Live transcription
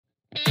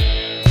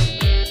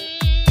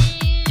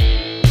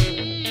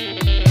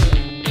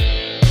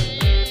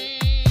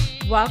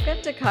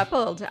Welcome to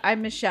Coupled.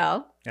 I'm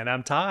Michelle. And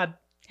I'm Todd.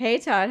 Hey,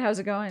 Todd. How's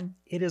it going?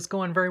 It is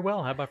going very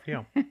well. How about for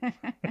you?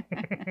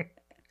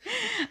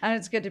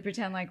 It's good to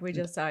pretend like we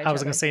just saw each other. I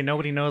was going to say,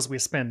 nobody knows we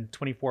spend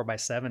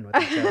 24/7 with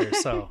each other.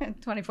 So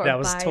 24 that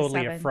was by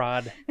totally 7. a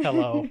fraud.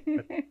 Hello.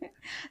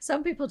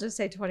 Some people just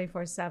say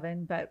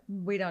 24/7, but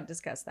we don't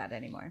discuss that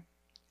anymore.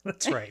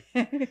 That's right.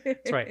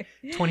 That's right.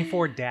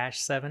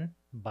 24-7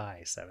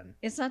 by 7.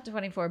 It's not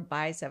 24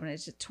 by 7.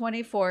 It's just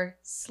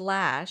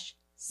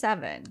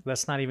 24/7.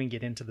 Let's not even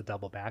get into the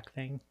double back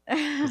thing,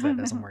 because that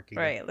doesn't work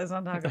either. Right. Let's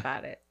not talk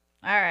about it.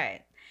 All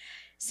right.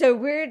 So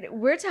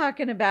we're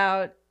talking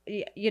about,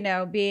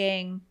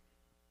 being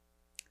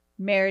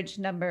marriage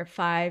number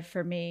 5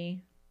 for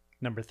me.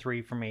 Number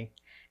 3 for me.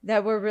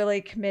 That we're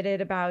really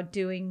committed about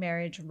doing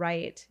marriage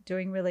right,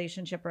 doing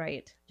relationship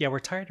right. Yeah, we're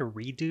tired of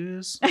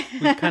redos.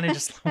 We kind of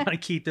just want to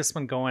keep this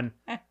one going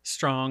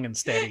strong and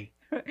steady.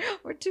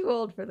 We're too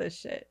old for this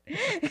shit.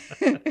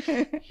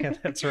 Yeah,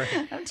 that's right.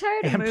 I'm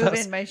tired of And moving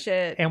plus- my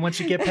shit. And once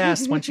you get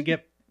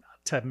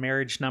to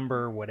marriage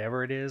number,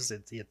 whatever it is,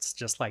 it's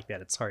just like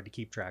that. It's hard to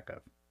keep track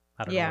of.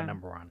 I don't know what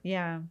number we're on.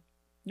 Yeah.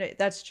 No,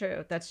 that's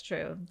true. That's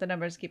true. The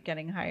numbers keep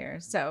getting higher.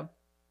 So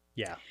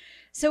Yeah.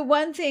 So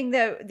one thing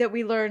that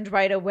we learned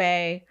right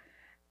away,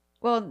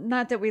 well,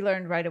 not that we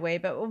learned right away,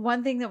 but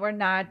one thing that we're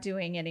not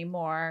doing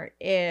anymore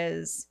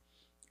is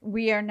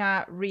we are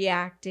not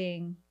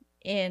reacting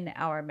in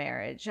our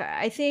marriage.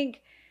 I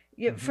think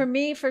for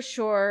me, for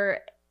sure,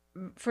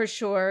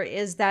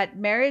 is that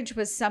marriage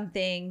was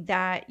something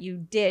that you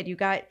did. You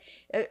got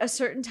a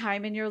certain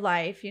time in your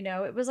life,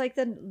 it was like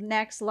the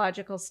next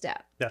logical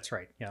step. That's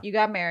right. Yeah. You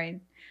got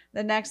married.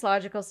 The next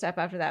logical step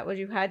after that was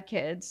you had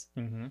kids.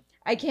 Mm-hmm.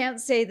 I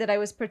can't say that I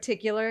was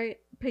particularly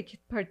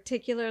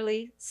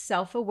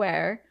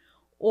self-aware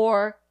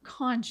or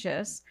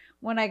conscious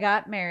when I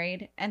got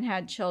married and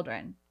had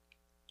children.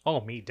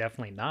 Oh, me,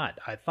 definitely not.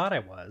 I thought I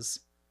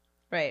was.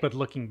 Right. But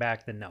looking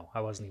back, then no,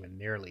 I wasn't even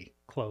nearly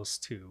close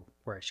to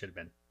where I should have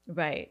been.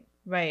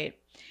 Right.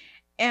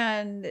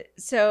 And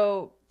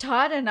so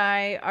Todd and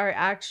I are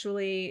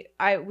actually,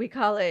 we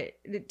call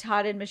it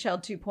Todd and Michelle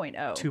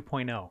 2.0.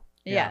 2.0.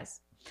 Yeah. Yes.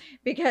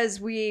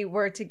 Because we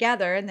were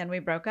together and then we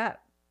broke up.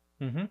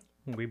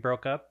 Mm-hmm. We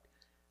broke up,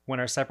 went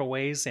our separate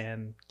ways,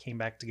 and came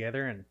back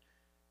together and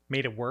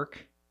made it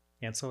work.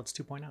 And so it's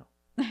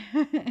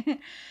 2.0.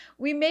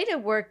 We made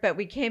it work, but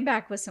we came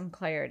back with some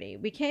clarity.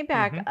 We came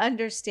back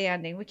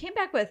understanding. We came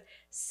back with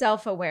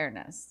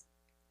self-awareness.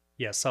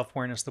 Yeah,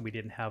 self-awareness that we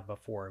didn't have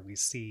before.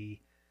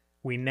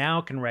 We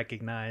now can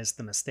recognize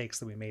the mistakes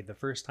that we made the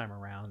first time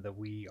around that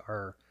we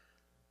are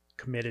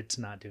committed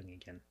to not doing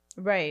again.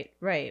 Right.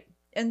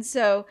 And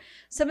so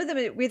some of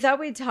them, we thought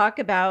we'd talk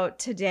about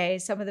today,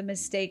 some of the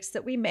mistakes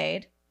that we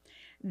made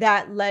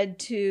that led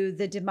to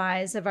the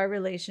demise of our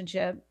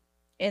relationship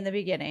in the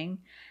beginning,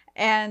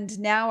 and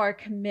now our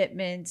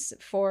commitments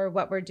for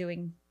what we're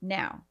doing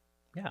now.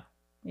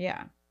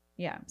 Yeah.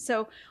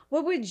 So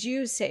what would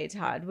you say,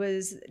 Todd,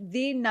 was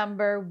the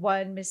number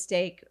one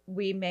mistake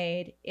we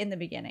made in the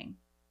beginning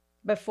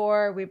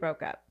before we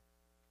broke up?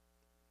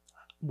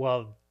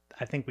 Well,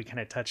 I think we kind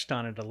of touched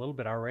on it a little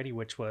bit already,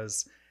 which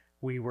was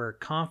we were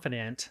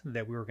confident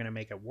that we were going to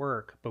make it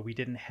work, but we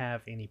didn't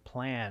have any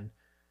plan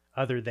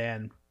other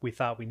than we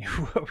thought we knew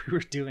what we were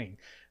doing.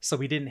 So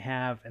we didn't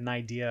have an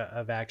idea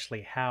of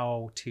actually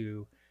how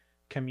to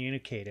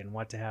communicate and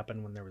what to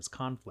happen when there was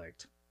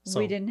conflict. So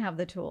we didn't have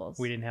the tools.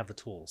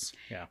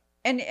 Yeah.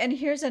 And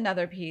here's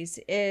another piece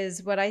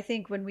is what I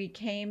think when we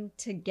came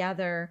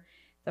together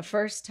the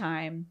first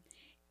time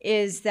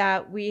is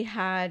that we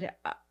had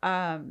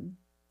a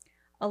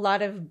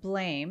lot of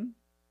blame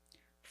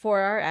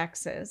for our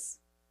exes.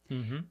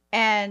 Mm-hmm.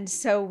 And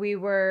so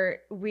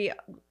we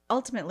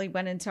ultimately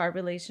went into our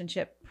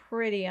relationship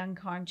pretty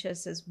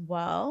unconscious as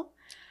well.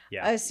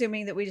 Yeah.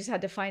 Assuming that we just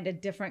had to find a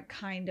different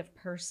kind of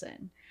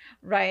person,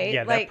 right?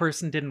 Yeah, that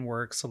person didn't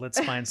work. So let's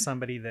find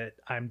somebody that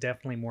I'm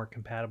definitely more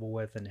compatible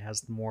with and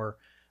has more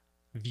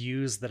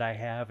views that I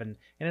have, and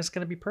it's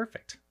going to be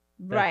perfect.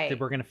 That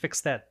we're going to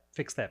fix that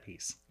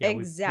piece. Yeah,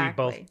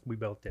 exactly. We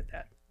both did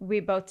that.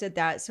 We both did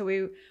that. So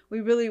we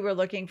really were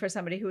looking for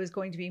somebody who was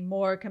going to be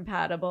more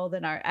compatible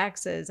than our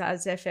exes,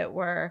 as if it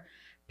were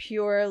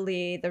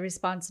purely the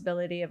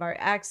responsibility of our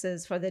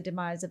exes for the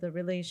demise of the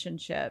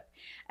relationship.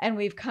 And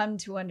we've come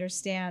to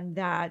understand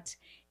that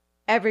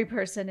every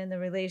person in the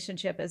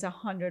relationship is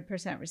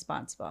 100%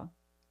 responsible.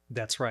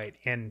 That's right.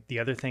 And the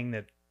other thing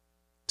that,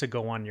 to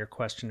go on your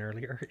question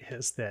earlier,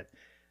 is that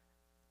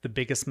the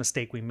biggest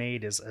mistake we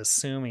made is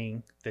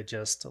assuming that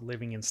just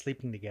living and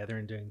sleeping together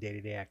and doing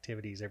day-to-day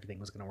activities, everything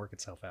was going to work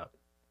itself out.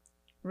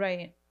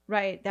 Right.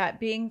 That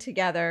being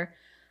together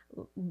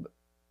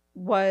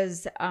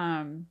was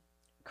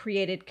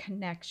created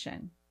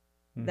connection.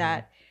 Mm-hmm.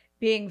 That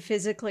being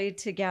physically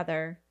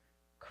together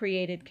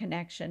created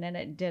connection, and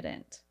it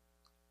didn't.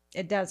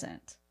 It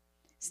doesn't.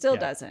 Still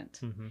doesn't.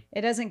 Mm-hmm.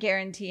 It doesn't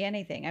guarantee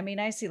anything. I mean,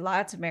 I see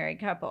lots of married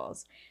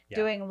couples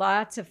doing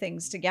lots of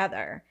things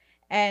together,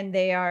 and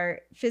they are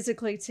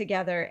physically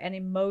together and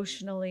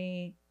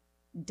emotionally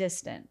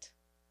distant.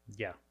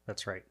 Yeah,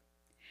 that's right.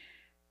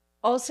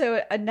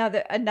 Also,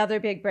 another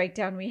big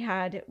breakdown we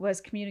had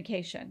was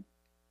communication.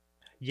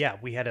 Yeah,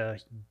 we had a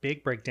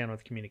big breakdown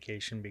with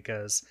communication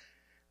because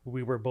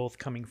we were both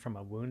coming from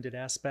a wounded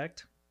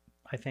aspect,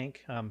 I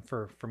think,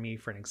 for me,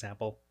 for an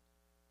example.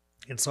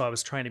 And so I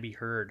was trying to be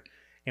heard.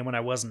 And when I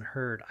wasn't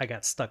heard, I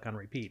got stuck on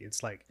repeat.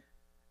 It's like,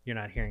 you're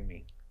not hearing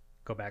me.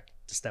 Go back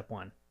to step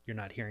one. You're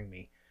not hearing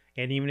me.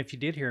 And even if you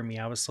did hear me,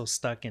 I was so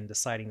stuck in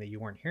deciding that you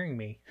weren't hearing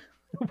me,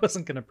 it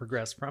wasn't going to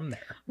progress from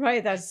there.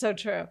 Right, that's so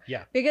true.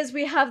 Yeah. Because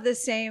we have the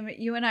same,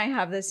 you and I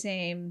have the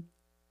same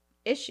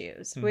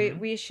issues. Mhm.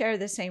 We share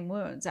the same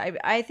wounds.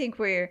 I think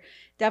we're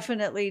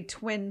definitely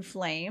twin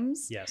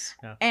flames. Yes.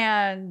 Yeah.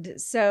 And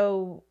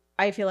so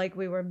I feel like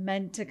we were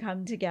meant to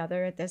come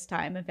together at this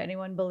time. If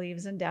anyone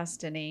believes in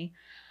destiny,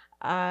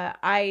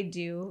 I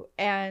do.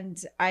 And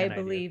I And I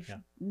do, believe yeah.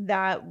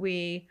 that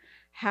we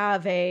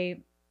have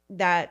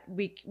that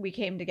we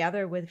came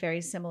together with very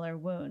similar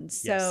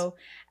wounds. Yes. So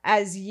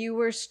as you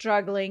were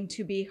struggling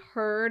to be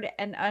heard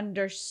and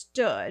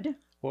understood,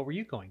 What were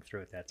you going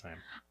through at that time?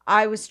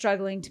 I was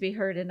struggling to be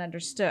heard and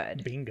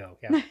understood. Bingo.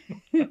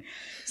 Yeah.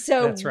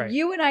 So That's right.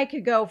 you and I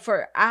could go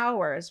for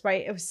hours,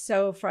 right? It was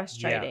so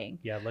frustrating.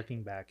 Yeah.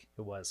 Looking back,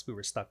 it was. We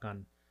were stuck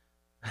on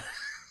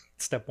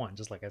step one,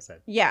 just like I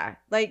said. Yeah.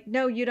 Like,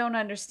 no, you don't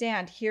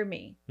understand. Hear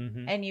me.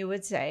 Hmm. And you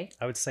would say,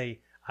 I would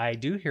say, I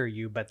do hear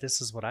you, but this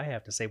is what I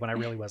have to say when I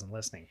really wasn't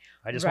listening.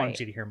 I just Right. wanted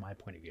you to hear my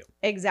point of view.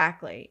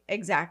 exactly.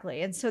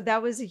 And so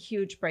that was a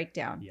huge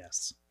breakdown.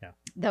 Yes. Yeah.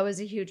 That was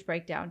a huge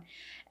breakdown.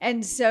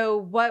 And so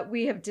what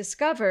we have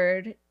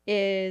discovered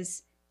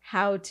is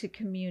how to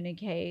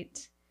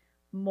communicate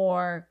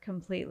more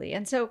completely.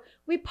 And so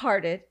we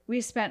parted. We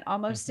spent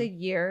almost a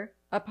year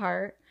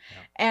apart. Yeah.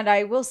 And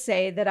I will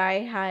say that I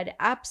had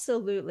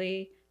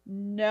absolutely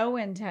no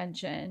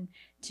intention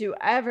to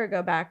ever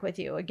go back with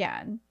you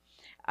again.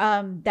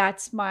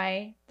 That's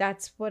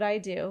what I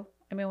do.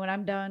 I mean, when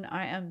I'm done,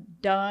 I am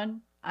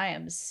done. I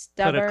am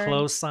stubborn. Put a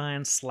close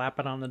sign, slap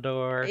it on the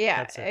door. Yeah,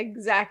 That's it.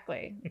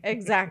 exactly.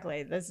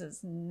 Exactly. This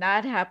is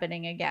not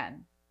happening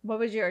again. What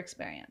was your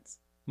experience?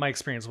 My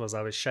experience was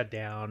I was shut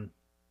down,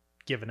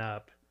 given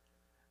up,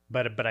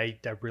 but I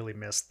really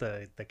missed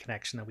the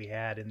connection that we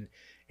had, and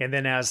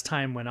then as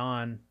time went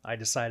on, I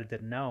decided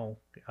that no,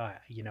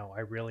 I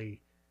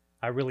really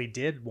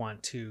did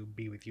want to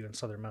be with you, and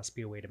so there must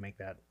be a way to make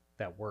that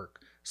work.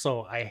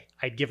 So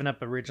I'd given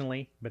up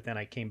originally, but then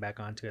I came back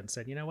onto it and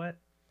said, you know what?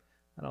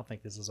 I don't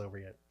think this is over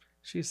yet.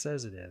 She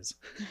says it is.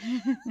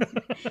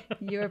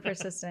 You were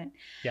persistent.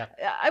 Yeah.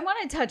 I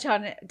want to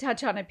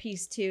touch on a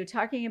piece too,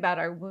 talking about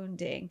our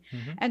wounding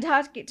Mhm.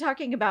 and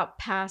talking about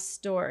past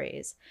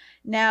stories.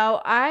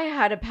 Now, I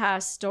had a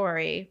past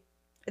story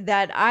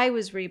that I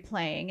was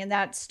replaying, and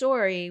that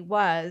story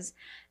was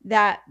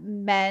that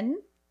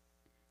men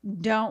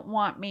don't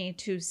want me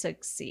to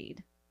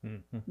succeed.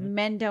 Mhm.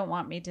 Men don't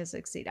want me to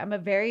succeed. I'm a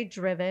very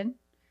driven,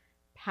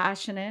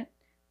 passionate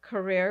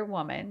career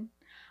woman.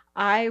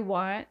 I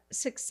want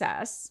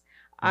success.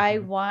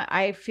 Mhm.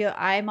 I feel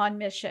I'm on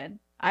mission.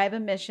 I have a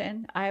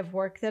mission. I have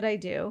work that I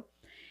do.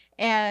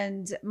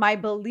 And my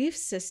belief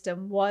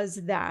system was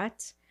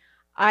that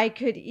I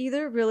could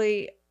either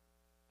really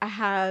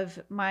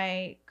have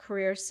my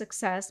career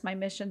success, my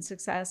mission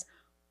success,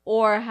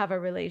 or have a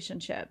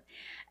relationship.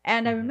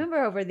 And I Mhm. remember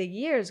over the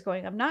years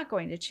going, I'm not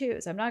going to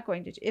choose.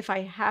 If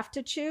I have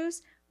to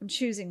choose, I'm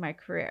choosing my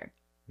career.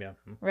 Yeah.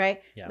 Mhm.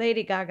 Right? Yeah.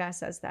 Lady Gaga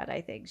says that,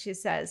 I think. She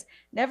says,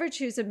 never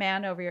choose a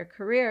man over your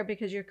career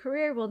because your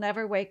career will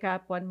never wake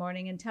up one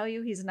morning and tell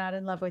you he's not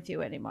in love with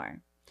you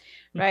anymore.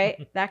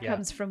 Right? That Yeah.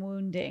 comes from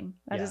wounding.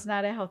 That Yeah. is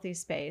not a healthy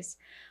space.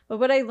 But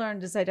what I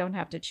learned is I don't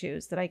have to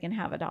choose, that I can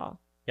have it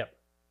all. Yep.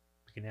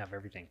 You can have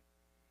everything.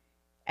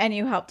 And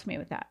you helped me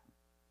with that.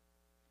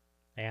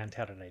 And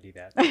how did I do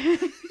that?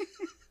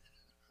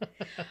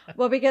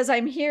 Well, because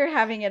I'm here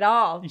having it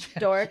all,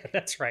 dork. Yeah,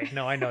 that's right.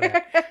 No, I know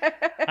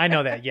that. I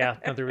know that. Yeah.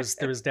 No, there was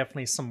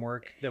definitely some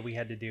work that we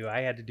had to do.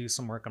 I had to do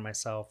some work on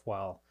myself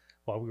while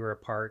we were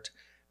apart,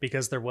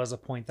 because there was a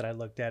point that I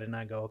looked at and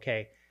I go,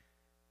 okay.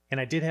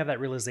 And I did have that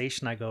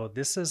realization. I go,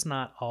 this is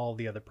not all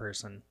the other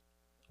person.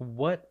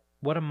 What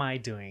am I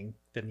doing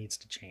that needs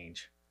to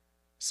change?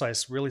 So I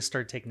really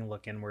started taking a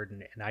look inward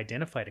and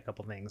identified a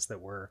couple things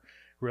that were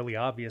really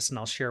obvious. And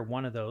I'll share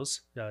one of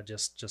those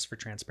just for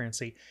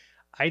transparency.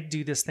 I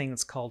do this thing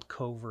that's called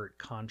covert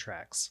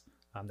contracts.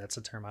 That's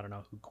a term, I don't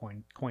know who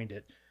coined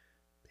it.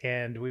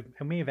 And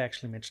I may have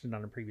actually mentioned it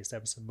on a previous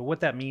episode. But what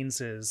that means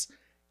is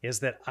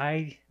that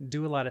I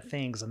do a lot of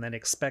things and then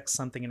expect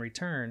something in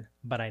return,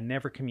 but I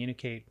never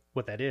communicate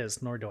what that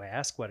is, nor do I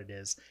ask what it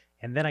is.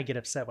 And then I get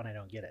upset when I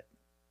don't get it.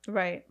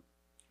 Right.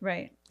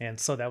 Right. And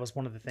so that was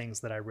one of the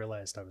things that I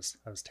realized I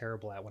was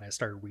terrible at when I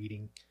started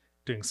reading,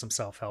 doing some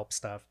self-help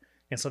stuff.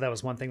 And so that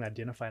was one thing I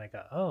identified. I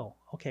go, oh,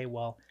 okay,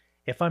 well,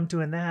 if I'm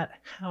doing that,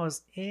 how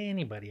is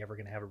anybody ever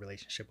going to have a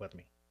relationship with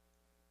me?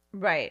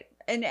 Right.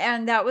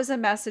 And that was a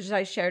message that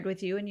I shared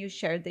with you, and you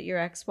shared that your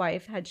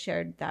ex-wife had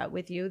shared that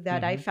with you,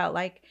 that I Mhm. felt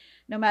like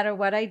no matter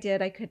what I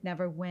did, I could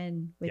never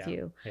win with Yeah.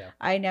 you. Yeah.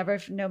 I never,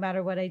 no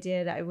matter what I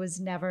did, I was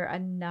never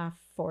enough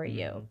for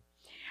you. Mhm.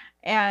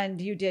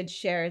 And you did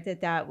share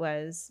that that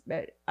was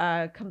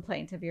a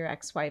complaint of your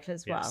ex-wife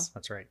as Yes, well.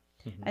 that's right.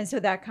 Mhm. And so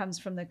that comes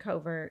from the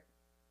covert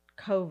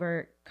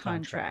contracts.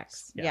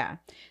 Contracts. Yeah. Yeah.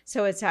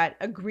 So it's that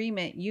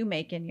agreement you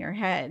make in your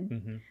head.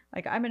 Mhm.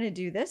 Like, I'm going to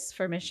do this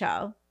for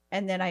Michelle,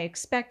 and then I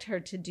expect her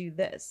to do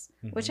this,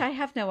 which Mhm. I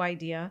have no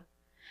idea.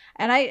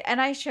 And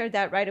I shared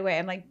that right away.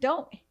 I'm like,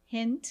 don't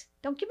hint,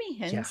 don't give me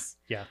Yeah. hints,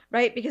 Yeah.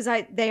 right? Because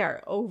they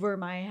are over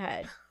my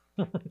head.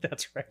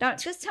 That's right. Don't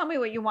just tell me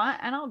what you want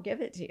and I'll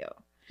give it to you.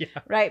 Yeah.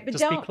 Right? But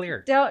Just be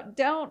clear.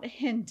 don't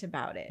hint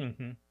about it.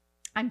 Mhm.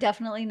 I'm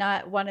definitely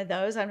not one of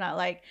those. I'm not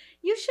like,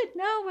 you should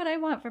know what I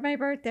want for my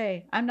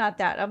birthday. I'm not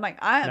that. I'm like,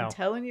 I am No.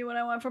 telling you what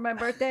I want for my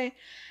birthday.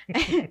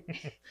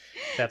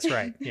 That's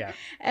right. Yeah.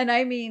 And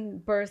I mean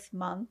birth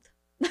month.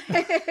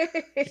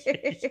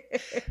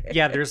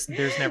 Yeah, there's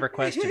never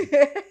question.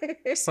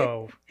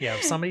 So, yeah,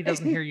 if somebody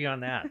doesn't hear you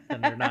on that,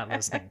 then they're not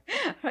listening.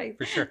 Right.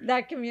 For sure.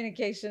 That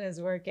communication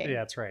is working. Yeah,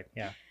 that's right.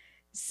 Yeah.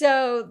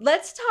 So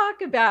let's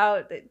talk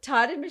about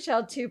Todd and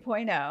Michelle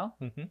 2.0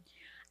 Mhm.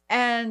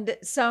 and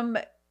some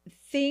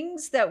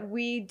things that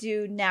we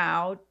do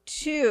now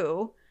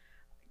to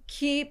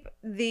keep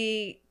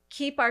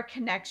our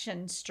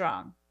connection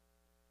strong.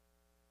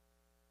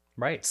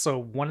 Right. So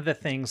one of the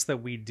things that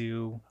we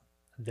do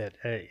that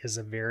is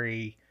a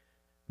very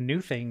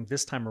new thing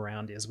this time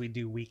around is we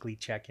do weekly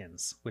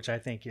check-ins, which I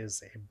think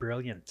is a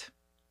brilliant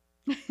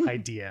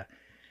idea.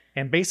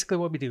 And basically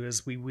what we do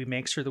is we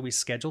make sure that we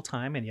schedule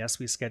time, and yes,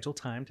 we schedule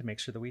time to make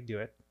sure that we do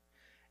it.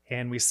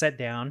 And we sit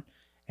down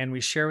and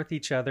we share with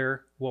each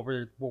other what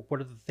are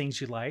the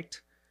things you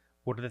liked,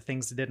 what are the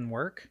things that didn't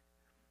work,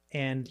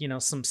 and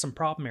some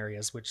problem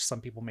areas, which some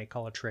people may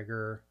call a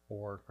trigger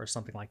or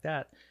something like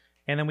that.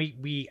 And then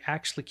we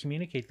actually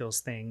communicate those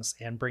things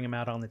and bring them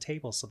out on the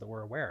table so that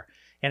we're aware.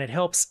 And it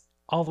helps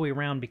all the way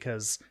around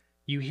because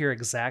you hear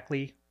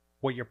exactly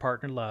what your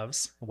partner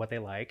loves and what they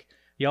like.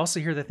 You also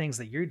hear the things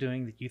that you're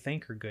doing that you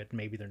think are good,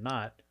 maybe they're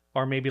not,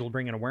 or maybe it'll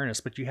bring an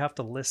awareness, but you have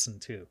to listen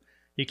too.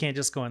 You can't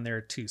just go in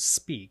there to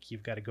speak.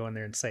 You've got to go in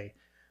there and say,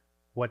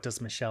 what does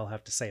Michelle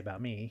have to say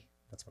about me?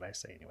 That's what I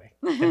say anyway.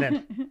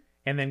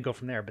 And then go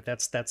from there. But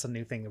that's a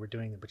new thing that we're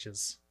doing, which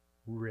is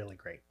really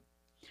great.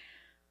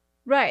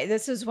 Right.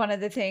 This is one of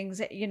the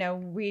things,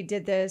 we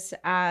did this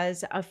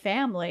as a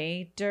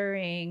family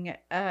during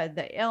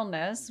the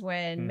illness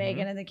when Mhm.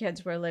 Megan and the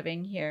kids were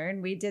living here.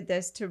 And we did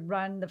this to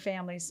run the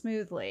family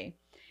smoothly.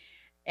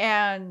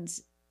 And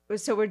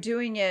so we're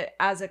doing it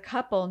as a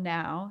couple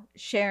now,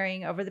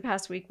 sharing over the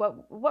past week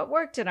what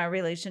worked in our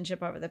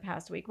relationship over the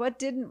past week, what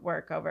didn't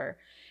work over.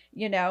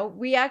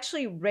 We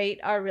actually rate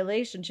our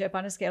relationship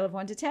on a scale of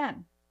 1 to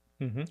 10.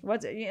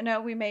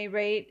 Mhm. We may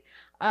rate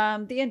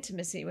the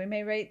intimacy, we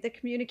may rate the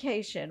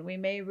communication, we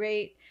may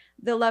rate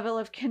the level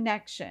of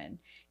connection.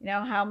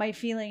 How am I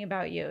feeling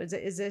about you?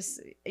 Is this,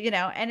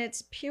 and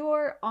it's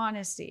pure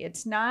honesty.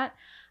 It's not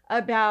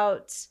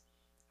about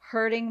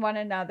hurting one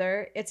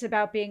another. It's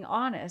about being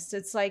honest.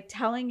 It's like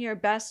telling your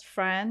best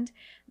friend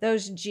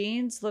those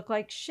jeans look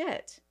like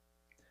shit.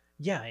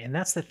 Yeah, and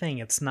that's the thing.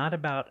 It's not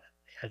about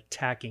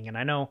attacking. And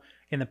I know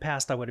in the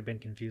past I would have been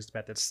confused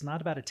about that. It's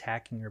not about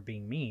attacking or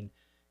being mean.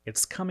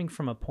 It's coming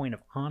from a point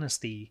of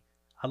honesty,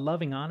 a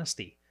loving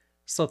honesty.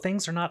 So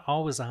things are not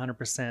always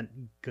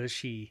 100%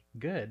 gushy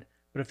good.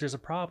 But if there's a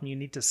problem, you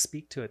need to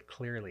speak to it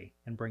clearly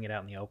and bring it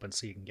out in the open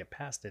so you can get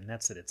past it. And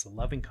that's it. It's a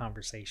loving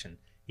conversation,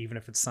 even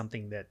if it's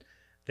something that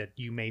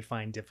you may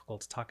find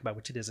difficult to talk about,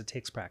 which it is. It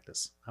takes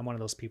practice. I'm one of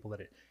those people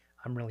that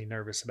I'm really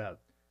nervous about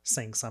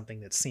saying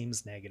something that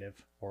seems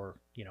negative or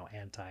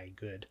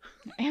anti-good.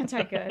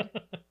 Anti-good.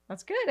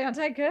 That's good.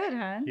 Anti-good,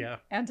 huh? Yeah.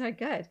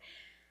 Anti-good.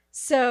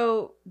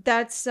 So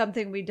that's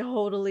something we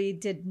totally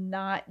did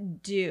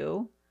not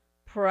do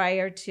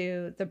prior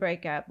to the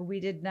breakup. We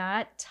did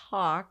not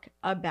talk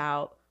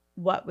about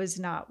what was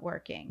not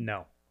working.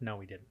 No,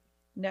 we didn't.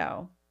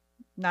 No,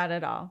 not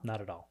at all.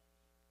 Not at all.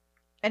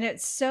 And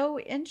it's so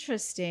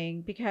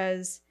interesting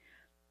because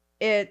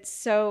it's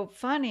so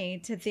funny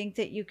to think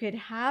that you could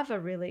have a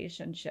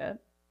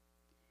relationship,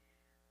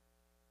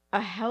 a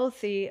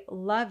healthy,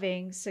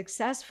 loving,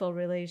 successful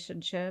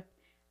relationship,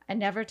 and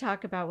never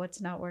talk about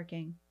what's not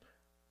working.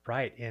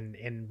 Right.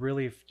 And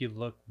really, if you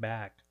look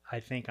back,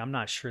 I'm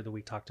not sure that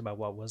we talked about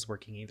what was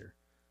working either.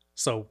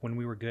 So when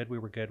we were good, we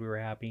were good, we were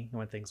happy. And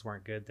when things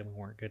weren't good, then we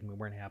weren't good and we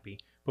weren't happy.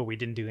 But we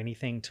didn't do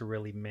anything to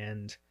really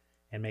mend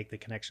and make the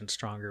connection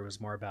stronger. It was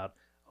more about,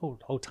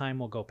 time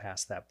will go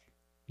past that,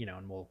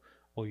 and we'll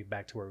be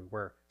back to where we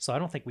were. So I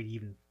don't think we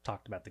even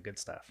talked about the good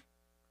stuff.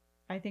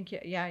 I think,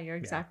 yeah, you're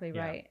exactly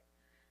Yeah. right.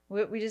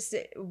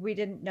 We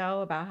didn't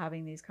know about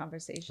having these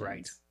conversations.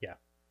 Right. Yeah.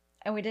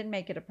 And we didn't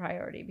make it a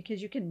priority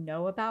because you can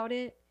know about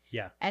it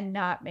Yeah. and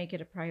not make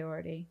it a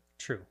priority.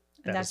 True.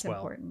 And that's as well.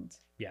 important.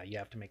 Yeah, you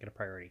have to make it a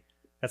priority.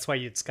 That's why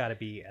it's got to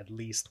be at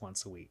least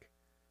once a week.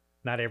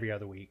 Not every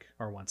other week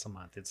or once a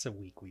month. It's a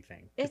weekly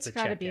thing. It's a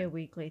got to be a check-in.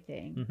 weekly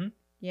thing. Mm-hmm.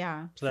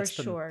 Yeah, So for that's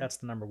sure. that's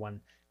the number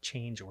one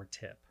change or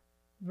tip.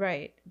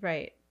 Right,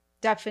 right.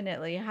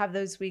 Definitely have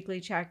those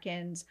weekly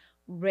check-ins,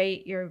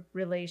 rate your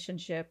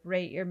relationship,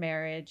 rate your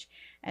marriage,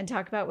 and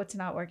talk about what's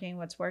not working,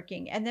 what's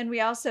working. And then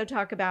we also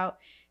talk about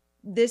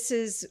this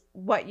is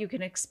what you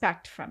can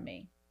expect from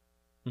me,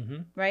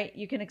 Mm-hmm. right?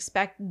 You can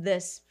expect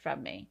this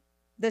from me.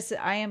 This,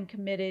 I am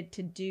committed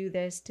to do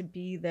this, to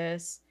be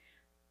this.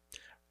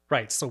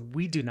 Right. So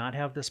we do not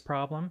have this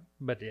problem.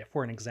 But if,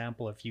 for an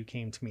example, if you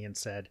came to me and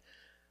said,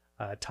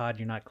 Todd,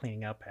 you're not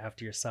cleaning up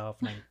after yourself,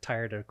 and I'm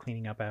tired of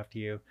cleaning up after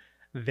you,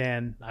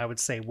 then I would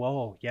say,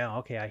 whoa, yeah,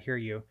 okay, I hear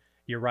you.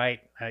 You're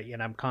right.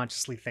 And I'm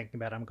consciously thinking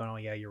about it. I'm going, oh,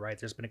 yeah, you're right.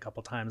 There's been a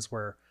couple times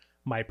where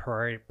my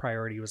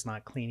priority was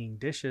not cleaning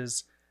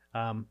dishes.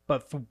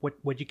 But for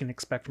what you can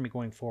expect from me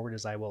going forward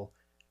is I will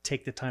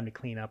take the time to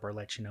clean up or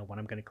let you know when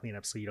I'm going to clean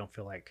up so you don't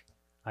feel like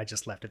I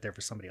just left it there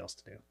for somebody else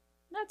to do.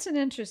 That's an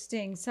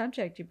interesting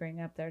subject you bring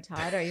up there,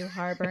 Todd. Are you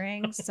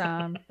harboring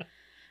some?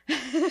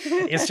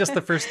 It's just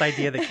the first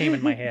idea that came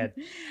in my head.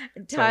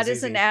 Todd So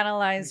is an easy.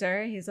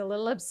 analyzer. He's a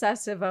little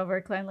obsessive over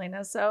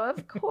cleanliness. So,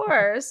 of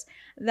course,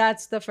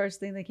 that's the first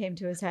thing that came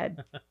to his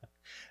head.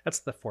 That's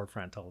the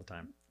forefront all the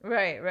time.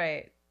 Right,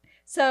 right.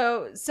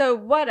 So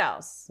what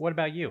else? What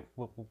about you?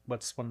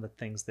 What's one of the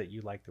things that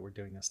you like that we're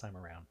doing this time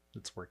around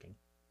that's working?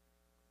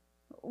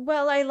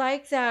 Well, I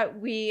like that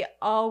we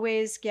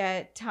always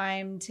get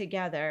time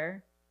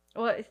together.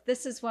 Well,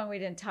 this is one we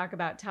didn't talk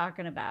about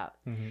talking about.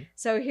 Mm-hmm.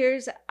 So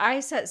I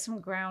set some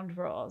ground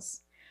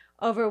rules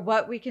over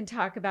what we can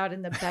talk about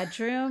in the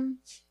bedroom.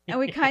 And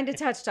we kind of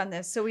touched on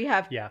this. So we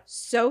have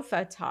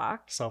sofa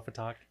talk, sofa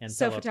talk, and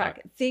sofa pillow talk,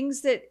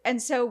 things that, and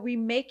so we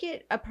make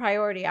it a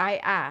priority. I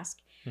ask,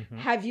 Mm-hmm.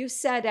 have you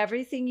said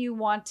everything you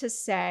want to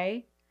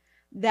say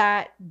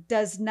that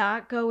does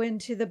not go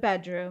into the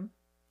bedroom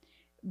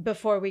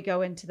before we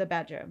go into the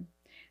bedroom?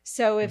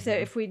 So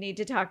if we need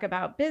to talk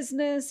about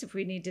business, if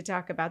we need to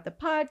talk about the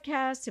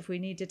podcast, if we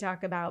need to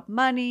talk about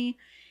money,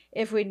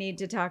 if we need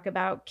to talk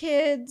about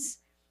kids,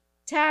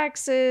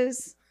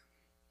 taxes,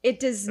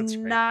 it does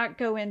not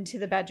go into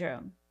the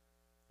bedroom.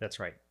 That's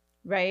right.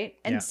 Right.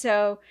 And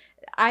so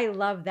I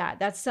love that.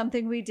 That's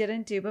something we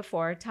didn't do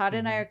before. Todd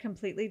and I are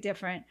completely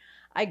different.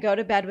 I go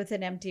to bed with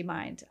an empty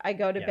mind. I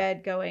go to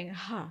bed going,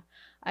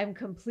 I'm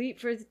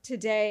complete for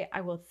today.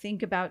 I will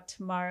think about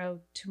tomorrow.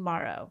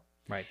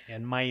 Right.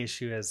 And my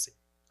issue is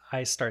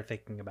I start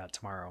thinking about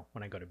tomorrow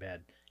when I go to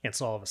bed. And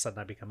so all of a sudden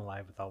I become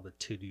alive with all the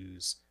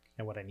to-dos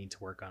and what I need to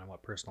work on and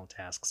what personal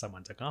tasks I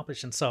want to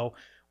accomplish. And so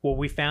what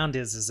we found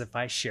is if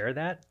I share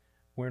that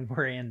when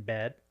we're in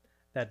bed,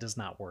 that does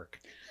not work.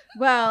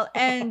 Well,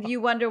 and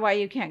you wonder why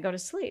you can't go to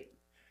sleep.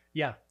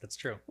 Yeah, that's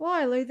true. Well,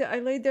 I laid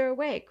there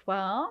awake.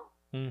 Well,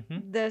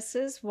 this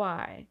is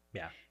why.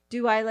 Yeah.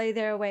 Do I lay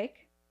there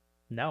awake?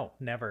 No,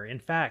 never. In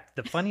fact,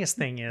 the funniest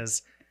thing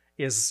is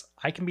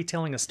I can be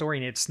telling a story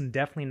and it's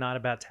definitely not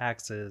about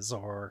taxes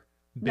or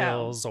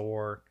bills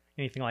or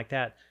anything like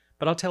that.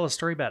 But I'll tell a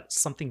story about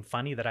something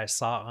funny that I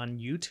saw on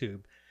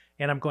YouTube.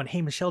 And I'm going,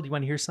 hey, Michelle, do you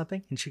want to hear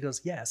something? And she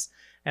goes, yes.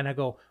 And I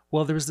go,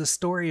 well, there was this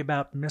story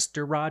about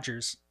Mr.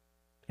 Rogers.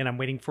 And I'm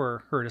waiting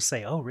for her to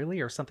say, oh, really?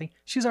 Or something.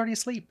 She's already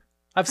asleep.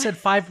 I've said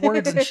 5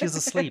 words and she's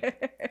asleep.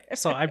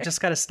 So I've just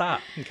got to stop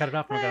and cut it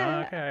off. And I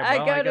go, okay,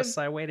 well, I guess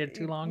I waited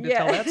too long to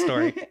tell that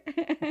story.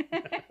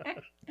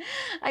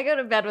 I go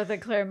to bed with a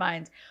clear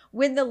mind.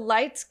 When the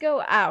lights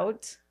go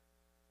out,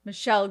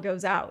 Michelle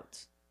goes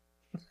out.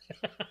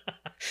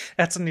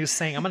 That's a new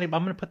saying. I'm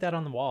gonna put that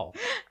on the wall.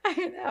 I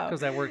know.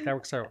 Because that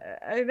works out.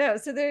 I know.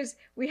 So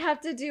we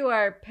have to do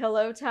our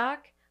pillow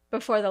talk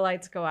before the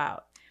lights go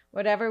out.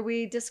 Whatever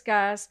we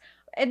discuss.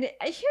 And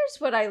here's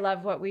what I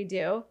love what we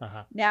do.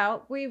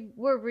 Now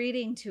we're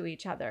reading to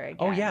each other again.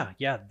 Oh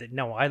yeah.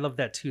 No, I love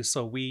that too.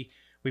 So we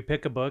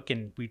pick a book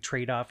and we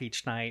trade off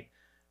each night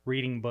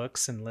reading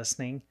books and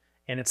listening.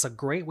 And it's a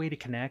great way to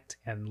connect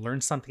and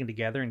learn something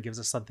together and gives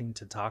us something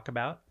to talk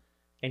about.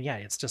 And yeah,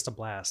 it's just a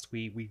blast.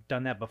 We've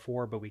done that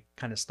before, but we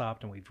kind of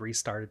stopped and we've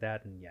restarted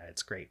that. And yeah,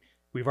 it's great.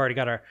 We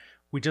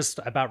just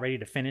about ready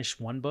to finish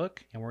one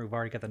book and we've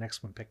already got the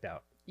next one picked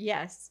out.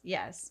 Yes.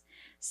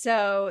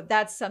 So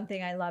that's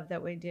something I love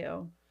that we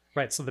do.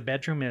 Right. So the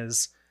bedroom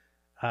is,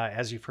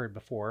 as you've heard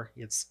before,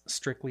 it's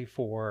strictly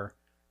for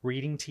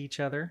reading to each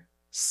other,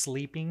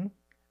 sleeping,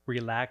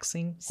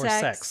 relaxing, or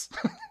sex.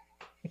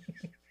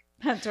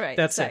 That's right.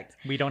 That's sex.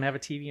 It. We don't have a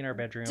TV in our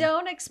bedroom.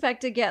 Don't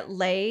expect to get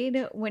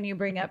laid when you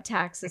bring up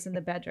taxes in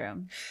the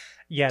bedroom.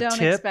 Yeah,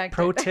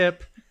 pro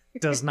tip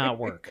does not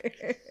work.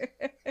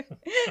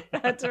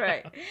 That's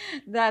right.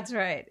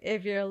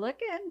 If you're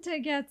looking to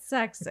get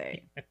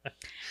sexy.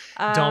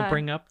 Don't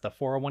bring up the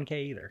 401k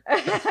either.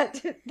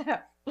 No,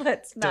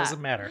 let's not.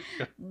 Doesn't matter.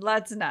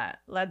 Let's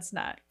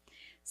not.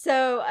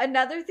 So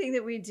another thing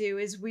that we do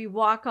is we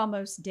walk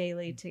almost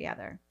daily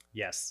together.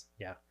 Yes.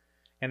 Yeah.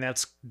 And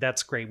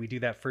that's great. We do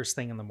that first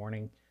thing in the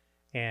morning.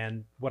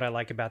 And what I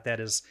like about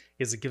that is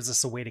it gives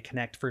us a way to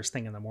connect first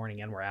thing in the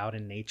morning and we're out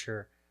in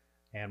nature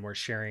and we're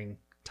sharing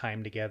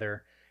time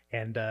together.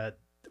 And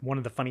one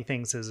of the funny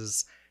things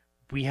is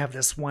we have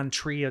this one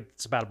tree.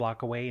 It's about a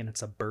block away, and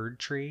it's a bird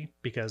tree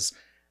because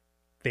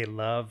they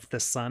love the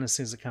sun as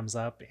soon as it comes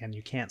up, and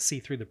you can't see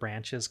through the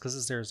branches because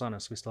it's Arizona,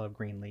 so we still have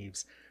green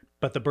leaves.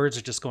 But the birds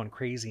are just going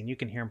crazy, and you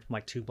can hear them from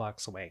like 2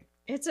 blocks away.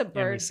 It's a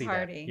bird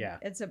party. Yeah.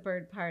 It's a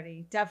bird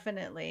party.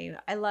 Definitely.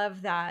 I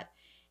love that.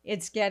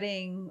 It's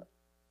getting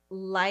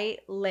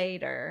light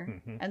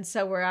later. And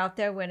so we're out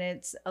there when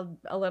it's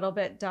a little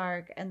bit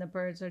dark and the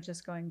birds are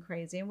just going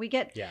crazy. And we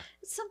get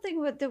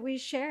something that we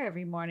share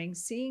every morning,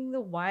 seeing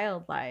the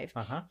wildlife,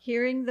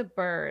 hearing the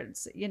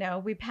birds. You know,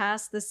 we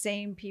pass the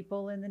same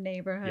people in the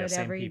neighborhood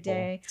every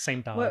day.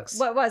 Same dogs.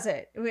 What was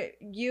it?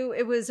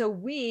 It was a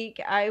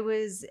week. I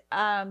was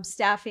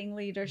staffing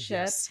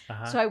leadership.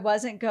 So I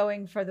wasn't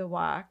going for the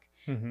walk.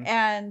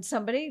 And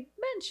somebody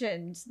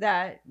mentioned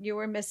that you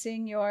were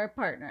missing your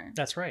partner.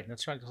 That's right.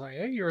 That's right. It's like,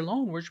 hey, you're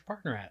alone. Where's your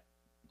partner at?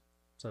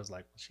 So I was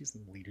like, well, she's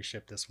in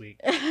leadership this week.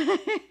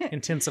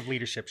 Intensive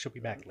leadership. She'll be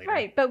back later.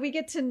 Right. But we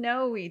get to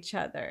know each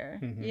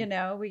other. You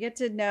know, we get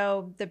to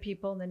know the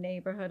people in the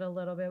neighborhood a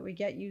little bit. We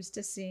get used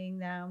to seeing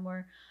them.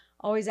 We're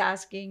always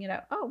asking, you know,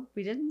 oh,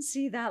 we didn't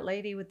see that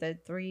lady with the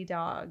 3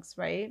 dogs,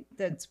 right?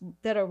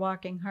 That are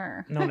walking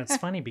her. No, and it's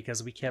funny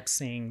because we kept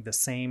seeing the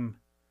same,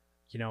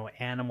 you know,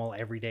 animal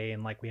every day.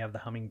 And like we have the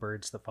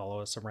hummingbirds that follow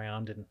us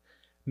around and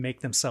make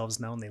themselves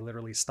known. They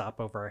literally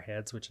stop over our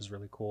heads, which is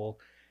really cool.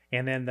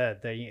 And then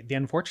the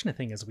unfortunate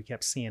thing is we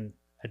kept seeing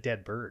a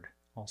dead bird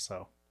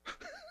also.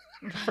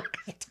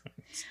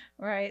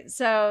 Right.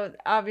 So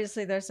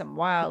obviously there's some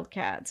wild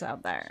cats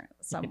out there.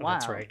 Some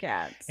wild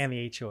cats. And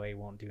the HOA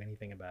won't do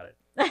anything about it.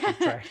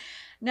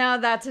 No,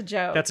 that's a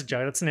joke. That's a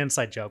joke. That's an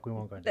inside joke. We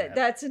won't go into that.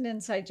 That's an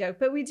inside joke.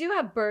 But we do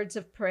have birds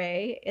of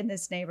prey in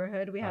this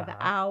neighborhood. We have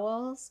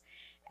owls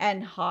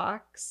and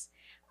hawks.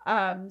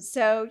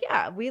 So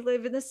yeah, we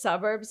live in the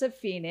suburbs of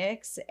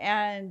Phoenix,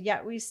 and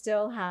yet we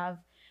still have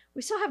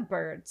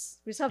birds.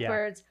 We still have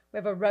birds. We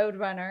have a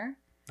roadrunner.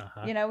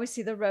 You know, we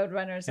see the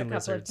roadrunners a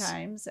couple of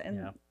times,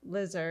 and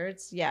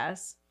lizards.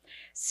 Yes.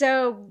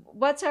 So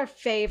what's our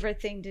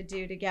favorite thing to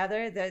do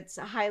together that's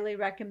highly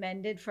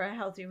recommended for a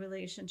healthy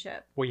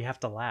relationship? Well, you have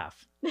to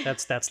laugh.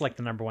 That's like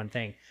the number one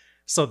thing.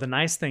 So the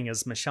nice thing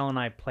is Michelle and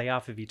I play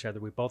off of each other.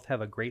 We both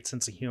have a great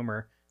sense of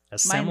humor, a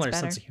similar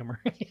sense of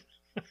humor.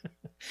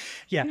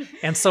 Yeah.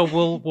 And so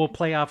we'll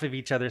play off of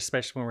each other,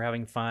 especially when we're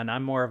having fun.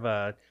 I'm more of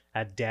a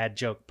dad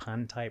joke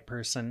pun type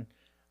person.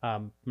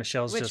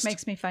 Michelle's Which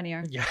makes me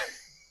funnier. Yeah.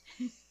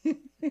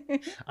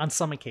 On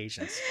some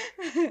occasions.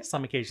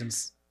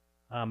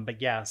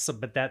 But yeah,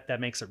 but that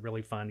makes it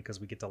really fun because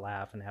we get to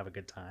laugh and have a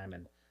good time.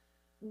 And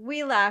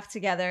we laugh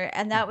together.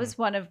 And that was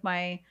one of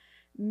my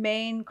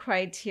main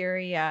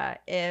criteria.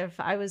 If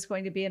I was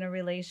going to be in a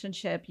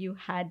relationship, you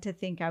had to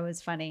think I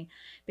was funny,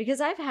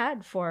 because I've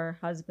had 4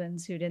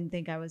 husbands who didn't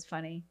think I was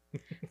funny.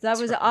 That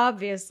was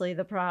obviously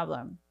the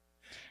problem.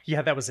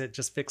 Yeah, that was it.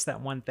 Just fix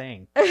that one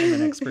thing in the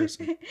next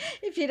person.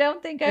 If you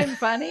don't think I'm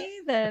funny,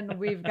 then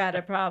we've got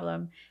a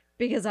problem,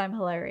 because I'm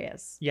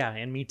hilarious. Yeah,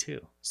 and me too.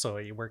 So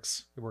it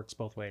works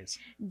both ways.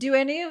 Do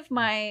any of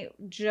my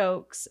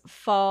jokes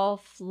fall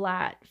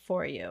flat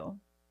for you?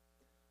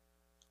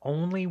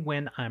 Only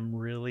when I'm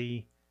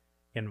really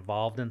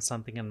involved in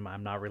something and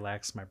I'm not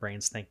relaxed, my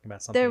brain's thinking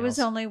about something There was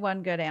else. only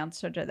one good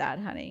answer to that,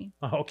 honey.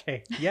 Oh,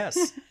 okay.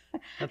 Yes.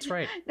 That's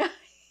right.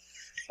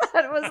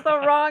 That was the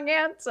wrong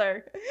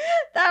answer.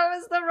 That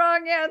was the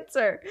wrong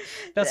answer.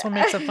 That's what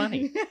makes it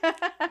funny.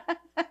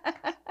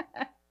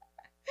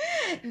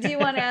 Do you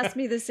want to ask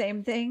me the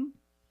same thing?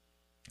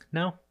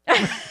 No.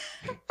 I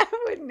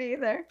wouldn't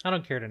either. I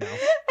don't care to know.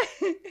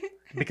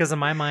 Because in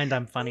my mind,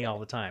 I'm funny all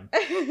the time.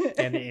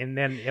 And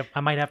then if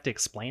I might have to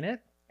explain it.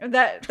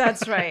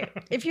 That's right.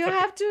 If you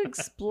have to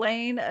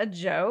explain a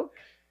joke.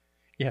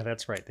 Yeah,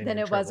 that's right. Then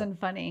it wasn't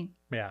funny.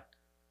 Yeah.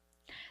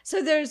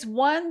 So there's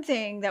one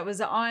thing that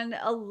was on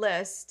a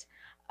list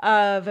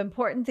of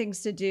important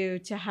things to do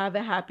to have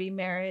a happy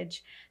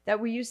marriage that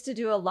we used to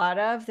do a lot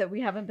of that we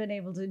haven't been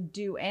able to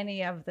do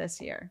any of this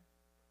year.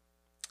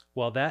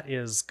 Well, that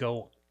is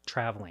go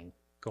traveling,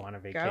 go on a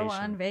vacation. Go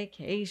on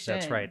vacation.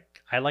 That's right.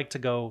 I like to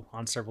go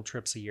on several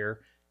trips a year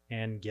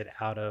and get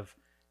out of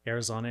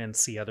Arizona and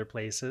see other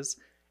places.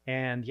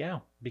 And yeah,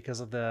 because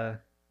of the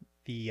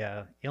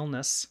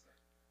illness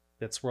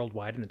that's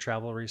worldwide and the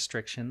travel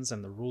restrictions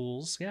and the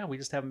rules, yeah, we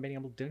just haven't been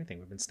able to do anything.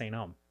 We've been staying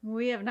home.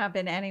 We have not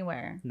been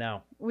anywhere.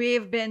 No.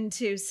 We've been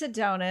to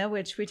Sedona,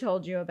 which we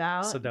told you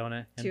about.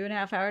 Sedona.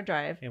 2.5 hour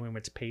drive. And we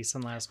went to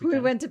Payson last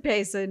weekend. We went to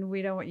Payson.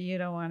 You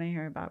don't want to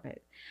hear about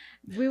it.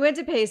 We went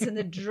to Payson.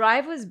 The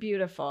drive was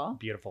beautiful.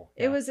 Beautiful.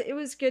 Yeah. It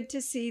was good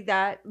to see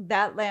that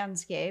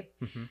landscape.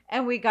 Mm-hmm.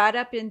 And we got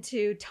up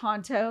into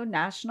Tonto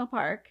National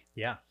Park.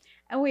 Yeah.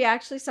 And we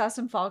actually saw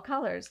some fall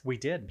colors. We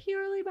did.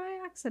 Purely by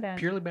accident.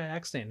 Purely by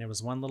accident. And it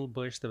was one little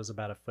bush that was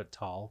about a foot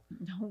tall.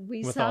 No,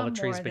 we with saw all the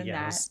trees, more but than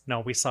yeah, that. no,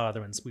 we saw other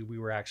ones. We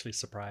were actually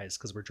surprised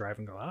because we're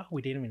driving and go, oh,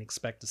 we didn't even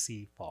expect to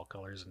see fall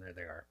colors, and there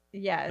they are.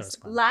 Yes.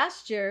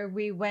 Last year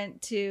we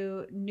went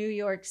to New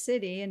York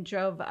City and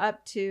drove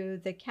up to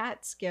the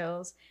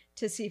Catskills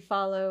to see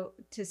follow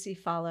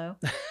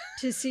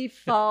to see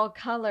fall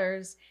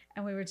colors,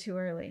 and we were too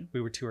early.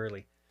 We were too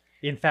early.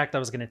 In fact, I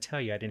was going to tell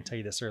you, I didn't tell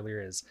you this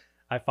earlier, is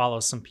I follow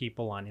some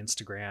people on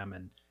Instagram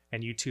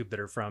and YouTube that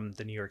are from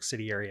the New York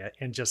City area.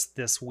 And just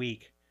this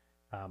week,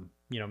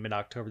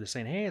 mid-October, they're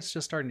saying, hey, it's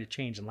just starting to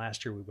change. And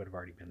last year we would have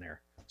already been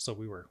there. So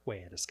we were way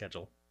ahead of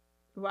schedule.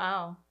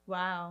 Wow.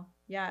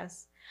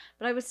 Yes.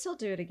 But I would still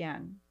do it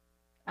again.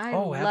 I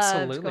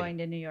absolutely. loved going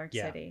to New York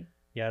City.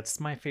 Yeah, it's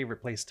my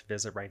favorite place to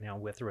visit right now,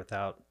 with or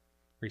without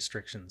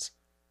restrictions.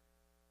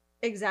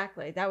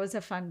 Exactly. That was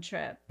a fun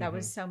trip. That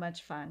was so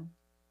much fun.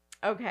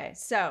 Okay,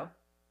 so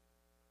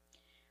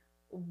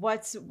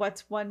what's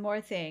one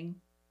more thing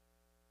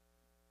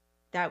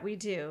that we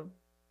do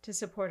to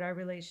support our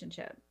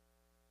relationship?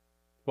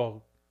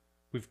 Well,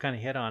 we've kind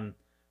of hit on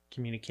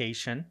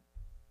communication.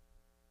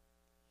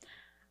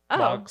 Oh,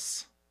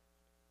 Blogs.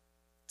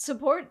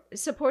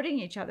 Supporting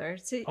each other.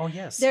 See,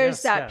 Yes.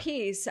 There's that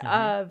piece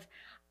of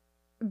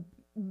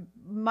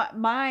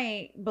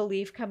my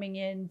belief coming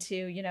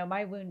into,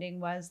 my wounding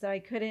was that I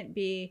couldn't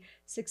be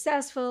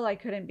successful, I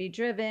couldn't be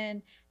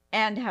driven,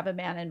 and have a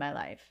man in my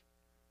life.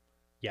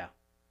 Yeah.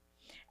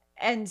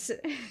 And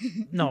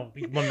no,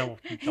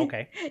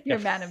 okay. You're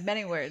a man of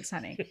many words,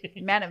 honey.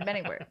 Man of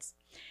many words.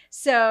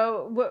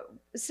 So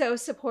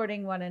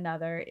supporting one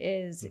another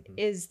is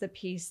the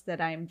piece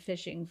that I'm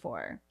fishing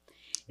for.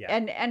 Yeah.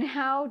 And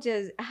how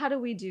do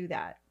we do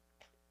that?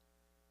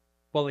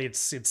 Well,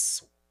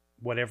 it's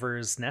whatever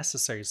is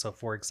necessary. So,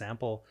 for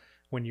example,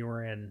 when you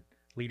were in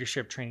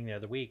leadership training the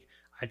other week,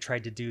 I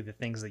tried to do the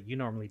things that you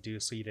normally do,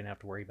 so you didn't have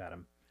to worry about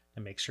them,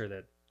 and make sure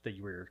that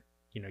you were,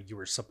 you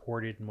were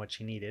supported in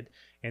what you needed.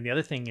 And the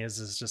other thing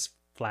is just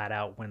flat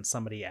out, when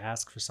somebody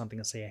asks for something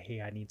and say,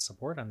 hey, I need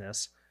support on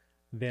this,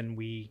 then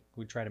we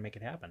try to make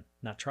it happen.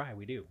 Not try,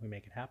 we do. We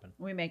make it happen.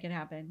 We make it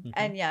happen.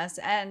 And yes,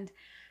 and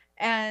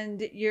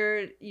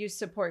you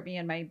support me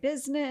in my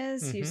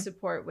business, you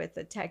support with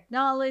the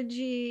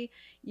technology,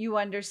 you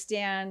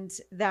understand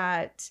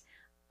that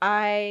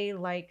I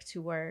like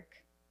to work.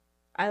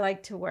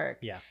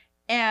 Yeah.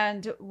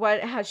 And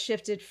what has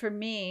shifted for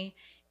me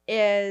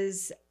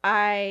is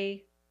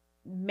I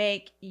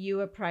make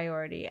you a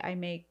priority. I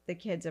make the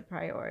kids a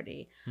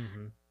priority,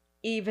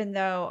 even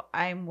though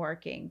I'm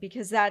working,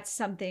 because that's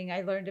something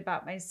I learned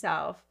about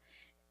myself,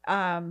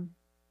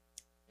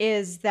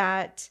 is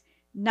that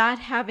not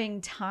having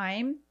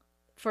time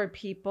for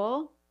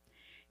people,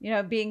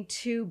 being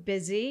too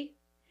busy,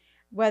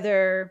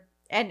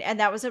 and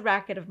that was a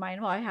racket of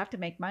mine. Well, I have to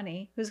make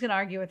money. Who's going to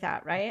argue with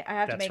that, right? I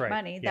have to make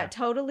money. Yeah.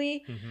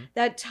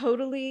 That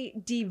totally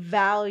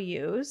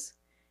devalues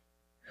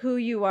who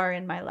you are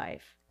in my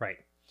life. Right.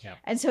 Yeah.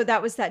 And so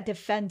that was that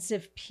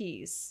defensive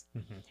piece.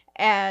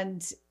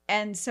 And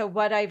so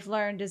what I've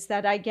learned is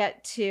that I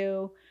get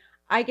to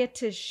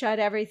shut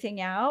everything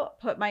out,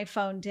 put my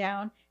phone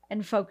down,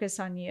 and focus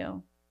on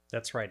you.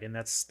 That's right. And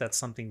that's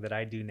something that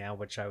I do now,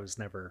 which I was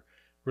never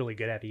really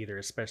good at either,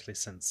 especially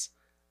since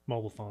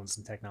mobile phones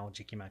and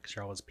technology came out, because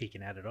you're always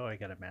peeking at it. Oh, I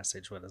got a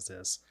message. What is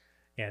this?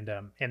 And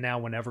now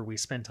whenever we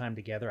spend time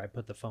together, I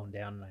put the phone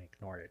down and I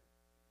ignore it.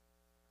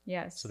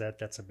 Yes. So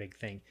that's a big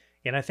thing.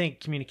 And I think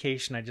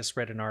communication, I just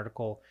read an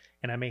article,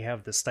 and I may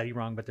have the study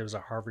wrong, but there was a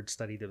Harvard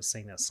study that was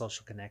saying that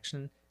social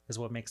connection is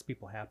what makes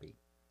people happy,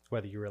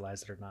 whether you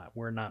realize it or not.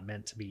 We're not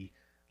meant to be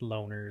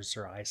loners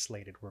or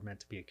isolated. We're meant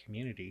to be a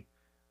community.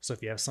 So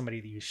if you have somebody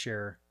that you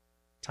share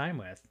time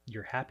with,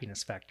 your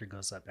happiness factor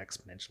goes up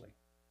exponentially.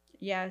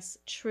 Yes,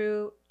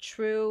 true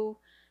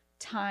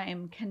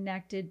time,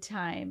 connected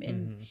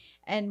time.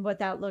 And what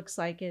that looks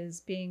like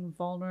is being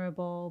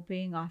vulnerable,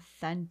 being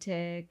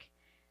authentic,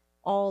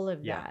 all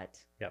of that.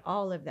 Yep.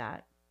 All of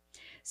that.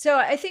 So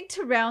I think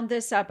to round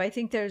this up, I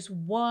think there's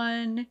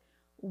one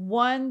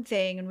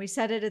thing, and we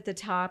said it at the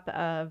top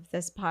of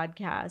this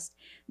podcast,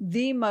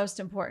 the most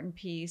important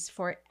piece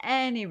for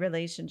any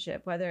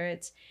relationship, whether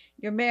it's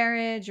your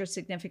marriage, your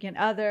significant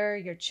other,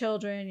 your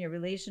children, your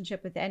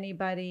relationship with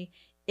anybody,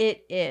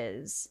 it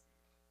is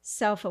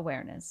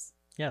self-awareness.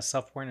 Yeah,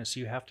 self-awareness.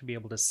 You have to be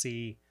able to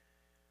see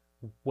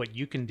what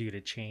you can do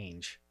to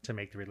change to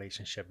make the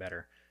relationship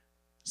better.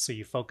 So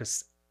you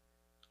focus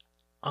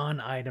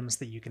on items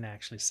that you can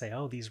actually say,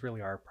 oh, these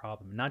really are a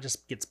problem. Not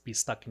just be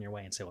stuck in your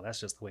way and say, well, that's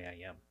just the way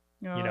I am.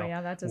 Oh,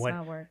 yeah, that does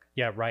not work.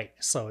 Yeah, right.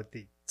 So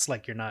it's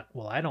like you're not,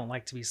 well, I don't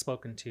like to be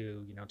spoken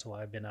to, till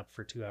I've been up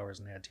for 2 hours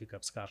and had 2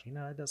 cups of coffee.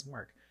 No, that doesn't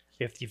work.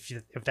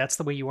 If that's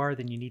the way you are,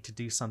 then you need to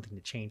do something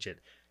to change it.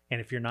 And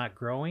if you're not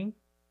growing,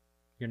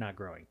 you're not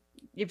growing.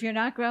 If you're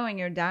not growing,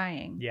 you're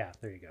dying. Yeah,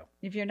 there you go.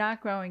 If you're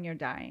not growing, you're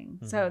dying.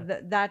 So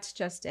that's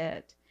just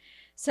it.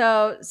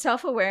 So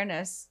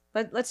self-awareness.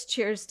 Let's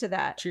cheers to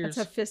that. Cheers.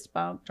 That's a fist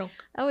bump. Chunk.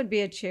 That would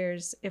be a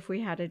cheers if we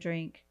had a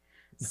drink.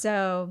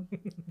 So,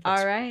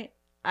 all right.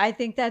 I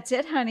think that's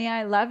it, honey.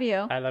 I love you.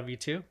 I love you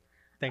too.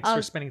 Thanks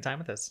for spending time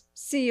with us.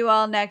 See you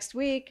all next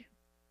week.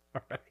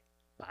 All right.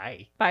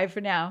 Bye. Bye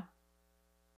for now.